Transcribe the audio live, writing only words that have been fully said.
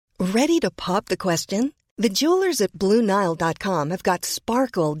Ready to pop the question? The jewelers at BlueNile.com have got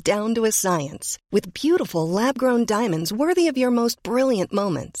sparkle down to a science with beautiful lab-grown diamonds worthy of your most brilliant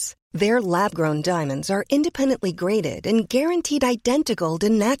moments. Their lab-grown diamonds are independently graded and guaranteed identical to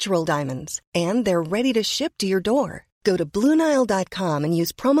natural diamonds, and they're ready to ship to your door. Go to BlueNile.com and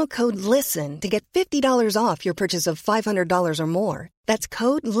use promo code LISTEN to get $50 off your purchase of $500 or more. That's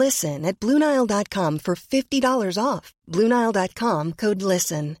code LISTEN at BlueNile.com for $50 off. BlueNile.com, code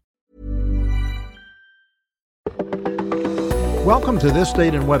LISTEN. Welcome to This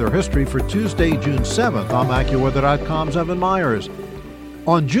Date in Weather History for Tuesday, June 7th. I'm AccuWeather.com's Evan Myers.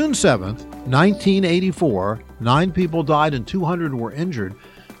 On June 7th, 1984, 9 people died and 200 were injured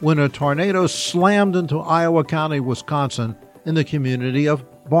when a tornado slammed into Iowa County, Wisconsin, in the community of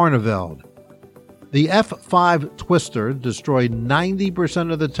Barneveld. The F5 twister destroyed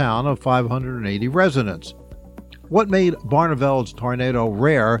 90% of the town of 580 residents. What made Barneveld's tornado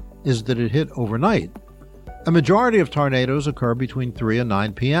rare is that it hit overnight. A majority of tornadoes occur between 3 and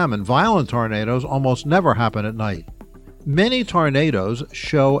 9 p.m., and violent tornadoes almost never happen at night. Many tornadoes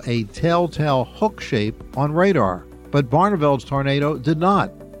show a telltale hook shape on radar, but Barneveld's tornado did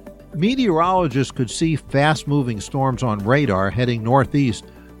not. Meteorologists could see fast-moving storms on radar heading northeast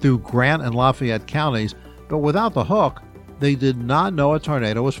through Grant and Lafayette counties, but without the hook, they did not know a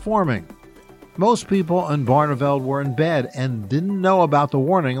tornado was forming. Most people in Barneveld were in bed and didn't know about the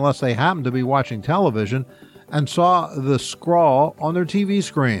warning unless they happened to be watching television and saw the scrawl on their TV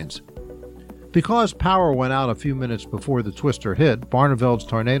screens. Because power went out a few minutes before the twister hit, Barneveld's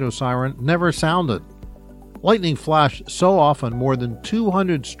tornado siren never sounded. Lightning flashed so often, more than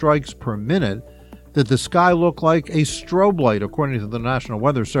 200 strikes per minute, that the sky looked like a strobe light, according to the National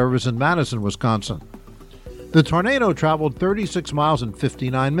Weather Service in Madison, Wisconsin. The tornado traveled 36 miles in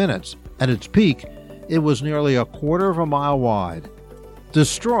 59 minutes. At its peak, it was nearly a quarter of a mile wide.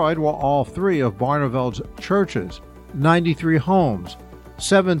 Destroyed were all 3 of Barneveld's churches, 93 homes,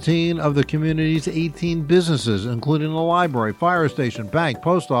 17 of the community's 18 businesses, including a library, fire station, bank,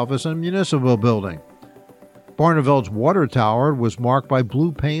 post office, and municipal building. Barneveld's water tower was marked by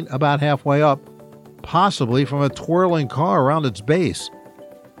blue paint about halfway up, possibly from a twirling car around its base.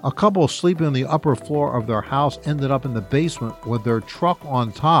 A couple sleeping on the upper floor of their house ended up in the basement with their truck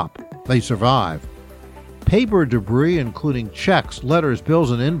on top. They survived. Paper debris, including checks, letters,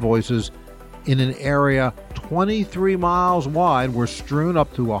 bills, and invoices, in an area 23 miles wide were strewn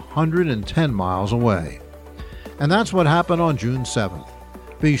up to 110 miles away. And that's what happened on June 7th.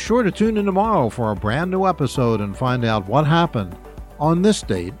 Be sure to tune in tomorrow for a brand new episode and find out what happened on this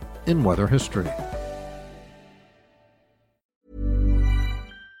date in weather history.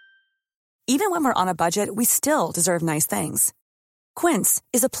 Even when we're on a budget, we still deserve nice things. Quince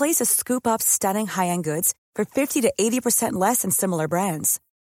is a place to scoop up stunning high-end goods for 50 to 80% less than similar brands.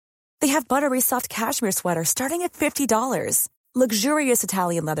 They have buttery soft cashmere sweaters starting at $50, luxurious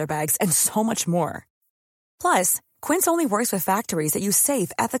Italian leather bags, and so much more. Plus, Quince only works with factories that use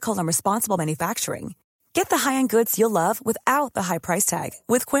safe, ethical, and responsible manufacturing. Get the high-end goods you'll love without the high price tag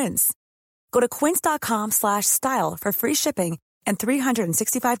with Quince. Go to quince.com/style for free shipping and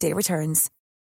 365-day returns.